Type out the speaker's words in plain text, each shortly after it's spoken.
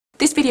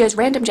This video's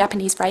random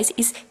Japanese phrase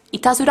is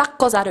itazura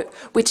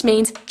which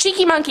means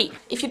cheeky monkey.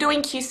 If you're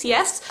doing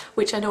QCS,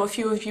 which I know a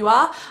few of you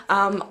are,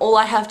 all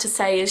I have to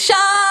say is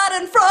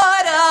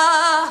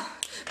Schadenfreude,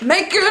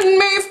 making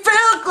me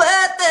feel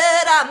glad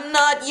that I'm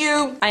not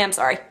you. I am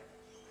sorry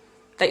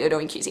that you're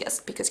doing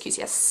QCS because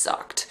QCS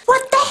sucked.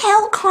 What the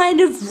hell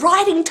kind of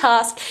writing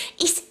task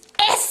is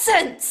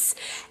essence?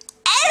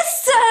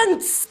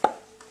 Essence!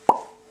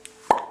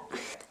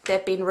 There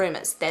have been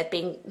rumours, there have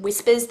been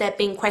whispers, there have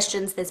been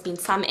questions, there's been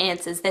some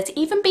answers, there's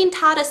even been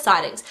TARDIS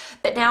sightings.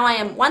 But now I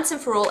am once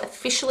and for all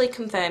officially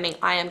confirming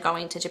I am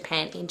going to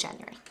Japan in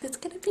January. It's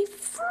going to be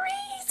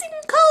freezing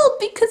cold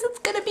because it's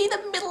going to be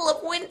the middle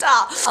of winter.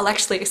 I'll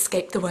actually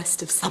escape the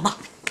worst of summer.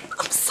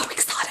 I'm so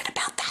excited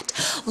about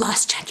that.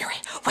 Last January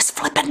was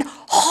flippin'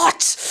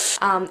 hot.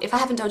 If I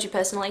haven't told you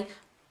personally,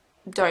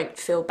 don't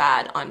feel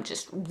bad, I'm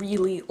just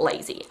really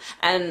lazy.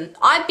 And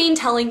I've been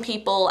telling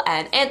people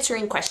and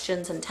answering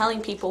questions and telling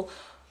people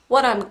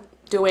what I'm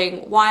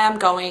doing, why I'm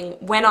going,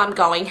 when I'm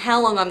going,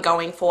 how long I'm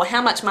going for,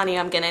 how much money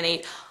I'm gonna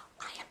need.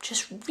 I am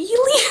just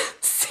really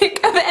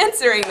sick of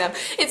answering them.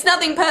 It's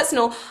nothing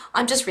personal,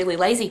 I'm just really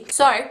lazy.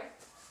 So,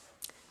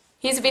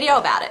 here's a video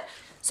about it.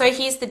 So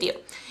here's the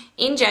deal.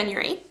 In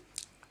January,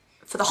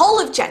 for the whole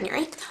of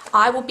January,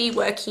 I will be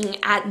working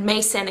at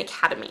Mason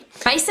Academy.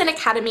 Mason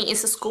Academy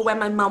is a school where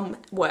my mum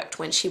worked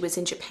when she was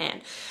in Japan,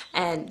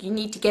 and you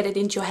need to get it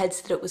into your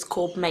heads that it was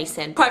called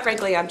Mason. Quite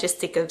frankly, I'm just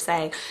sick of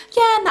saying,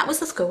 yeah, and that was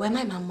the school where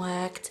my mum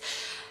worked.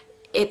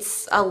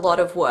 It's a lot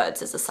of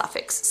words as a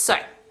suffix, so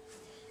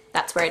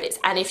that's where it is.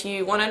 And if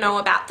you want to know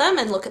about them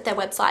and look at their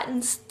website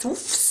and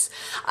stuffs,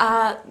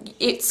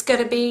 it's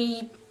going to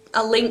be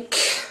a link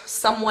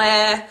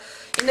somewhere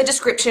in the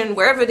description,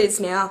 wherever it is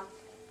now.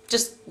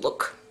 Just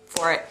look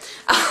for it.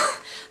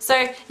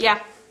 So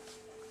yeah,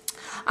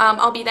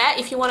 I'll be there.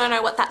 If you want to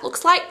know what that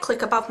looks like,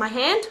 click above my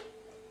hand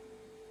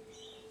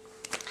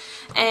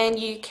and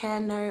you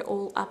can know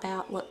all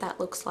about what that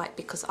looks like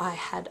because I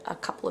had a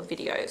couple of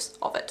videos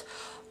of it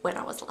when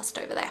I was last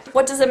over there.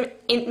 What does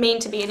it mean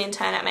to be an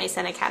intern at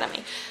Mason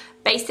Academy?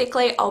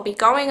 Basically, I'll be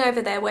going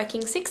over there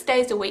working 6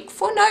 days a week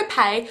for no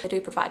pay. I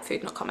do provide food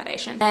and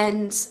accommodation.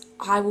 And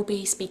I will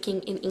be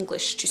speaking in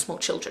English to small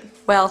children.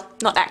 Well,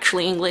 not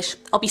actually English.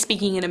 I'll be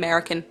speaking in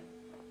American,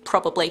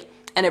 probably.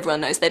 And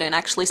everyone knows they don't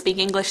actually speak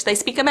English, they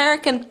speak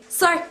American.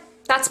 So,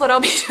 that's what I'll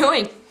be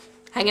doing.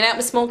 Hanging out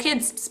with small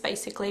kids. It's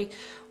basically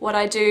what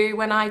I do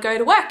when I go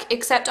to work,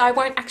 except I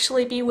won't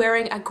actually be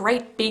wearing a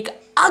great big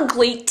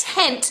ugly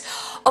tent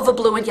of a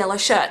blue and yellow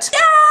shirt. Yay!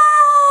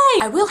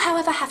 I will,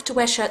 however, have to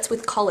wear shirts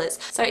with collars.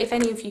 So if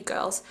any of you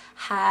girls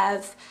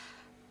have,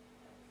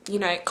 you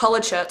know,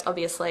 collared shirts,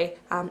 obviously,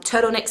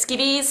 turtleneck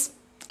skivvies,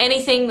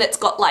 anything that's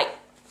got like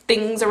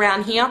things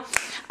around here,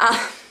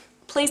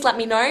 please let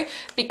me know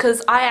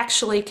because I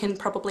actually can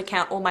probably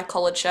count all my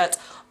collared shirts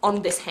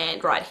on this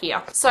hand right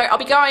here. So I'll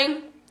be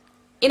going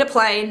in a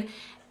plane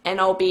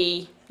and I'll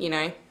be, you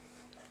know,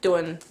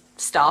 doing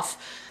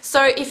stuff.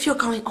 So if you're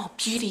going, oh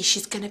beauty,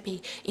 she's gonna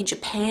be in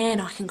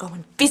Japan, I can go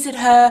and visit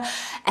her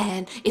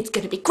and it's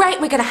gonna be great,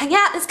 we're gonna hang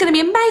out, it's gonna be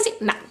amazing.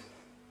 No,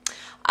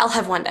 I'll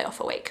have 1 day off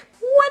a week.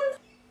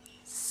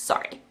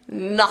 Sorry,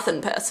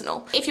 nothing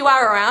personal. If you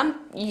are around,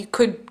 you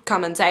could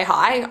come and say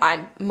hi.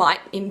 I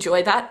might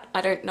enjoy that. I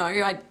don't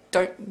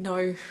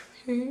know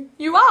who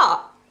you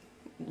are.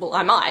 Well,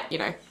 I might, you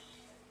know,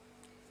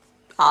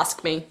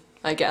 ask me,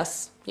 I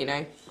guess, you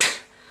know.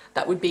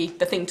 That would be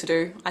the thing to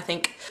do, I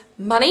think.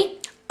 Money,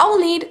 I will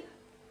need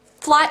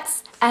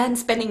flights and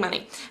spending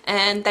money.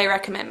 And they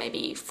recommend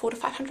maybe $400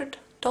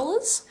 to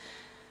 $500.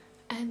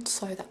 And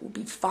so that will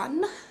be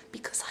fun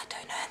because I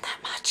don't earn that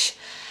much.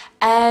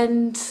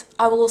 And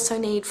I will also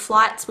need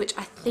flights, which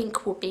I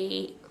think will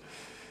be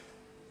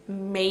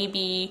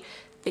maybe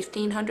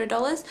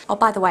 $1,500. Oh,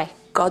 by the way,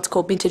 God's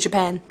called me to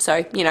Japan.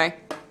 So, you know,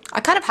 I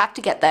kind of have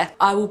to get there.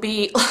 I will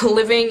be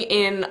living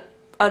in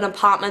an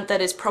apartment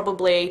that is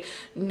probably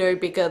no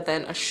bigger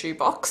than a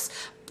shoebox,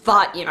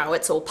 but you know,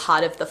 it's all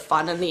part of the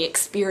fun and the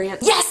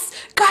experience. Yes!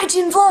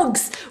 Gaijin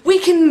vlogs! We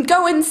can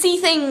go and see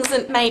things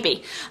and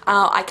maybe.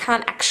 I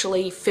can't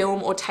actually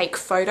film or take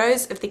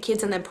photos of the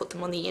kids and then put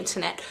them on the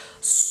internet,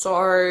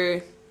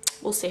 so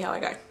we'll see how I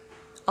go.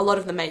 A lot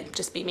of them may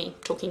just be me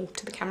talking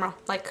to the camera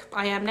like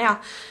I am now,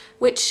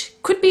 which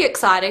could be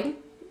exciting,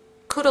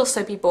 could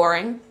also be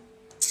boring.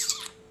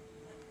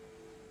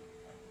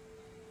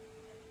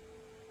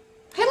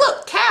 Hey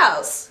look,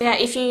 cows! Yeah,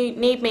 if you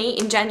need me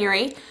in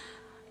January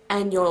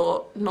and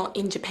you're not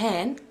in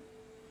Japan,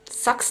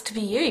 sucks to be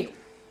you.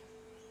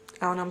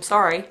 Oh, and I'm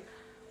sorry.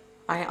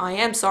 I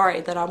am sorry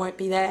that I won't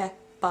be there,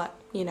 but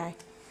you know.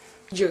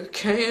 You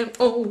can't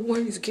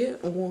always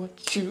get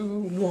what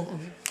you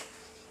want.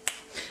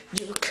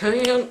 You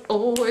can't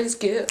always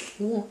get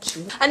what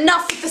you want.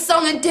 Enough with the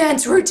song and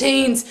dance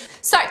routines!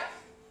 So,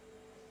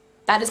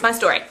 that is my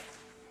story.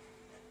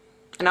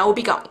 And I will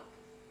be going.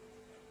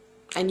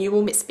 And you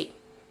will miss me.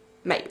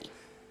 Maybe.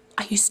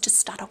 I used to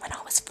stutter when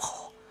I was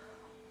 4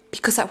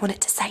 because I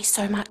wanted to say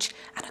so much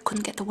and I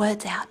couldn't get the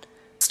words out.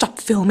 Stop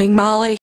filming, Marley.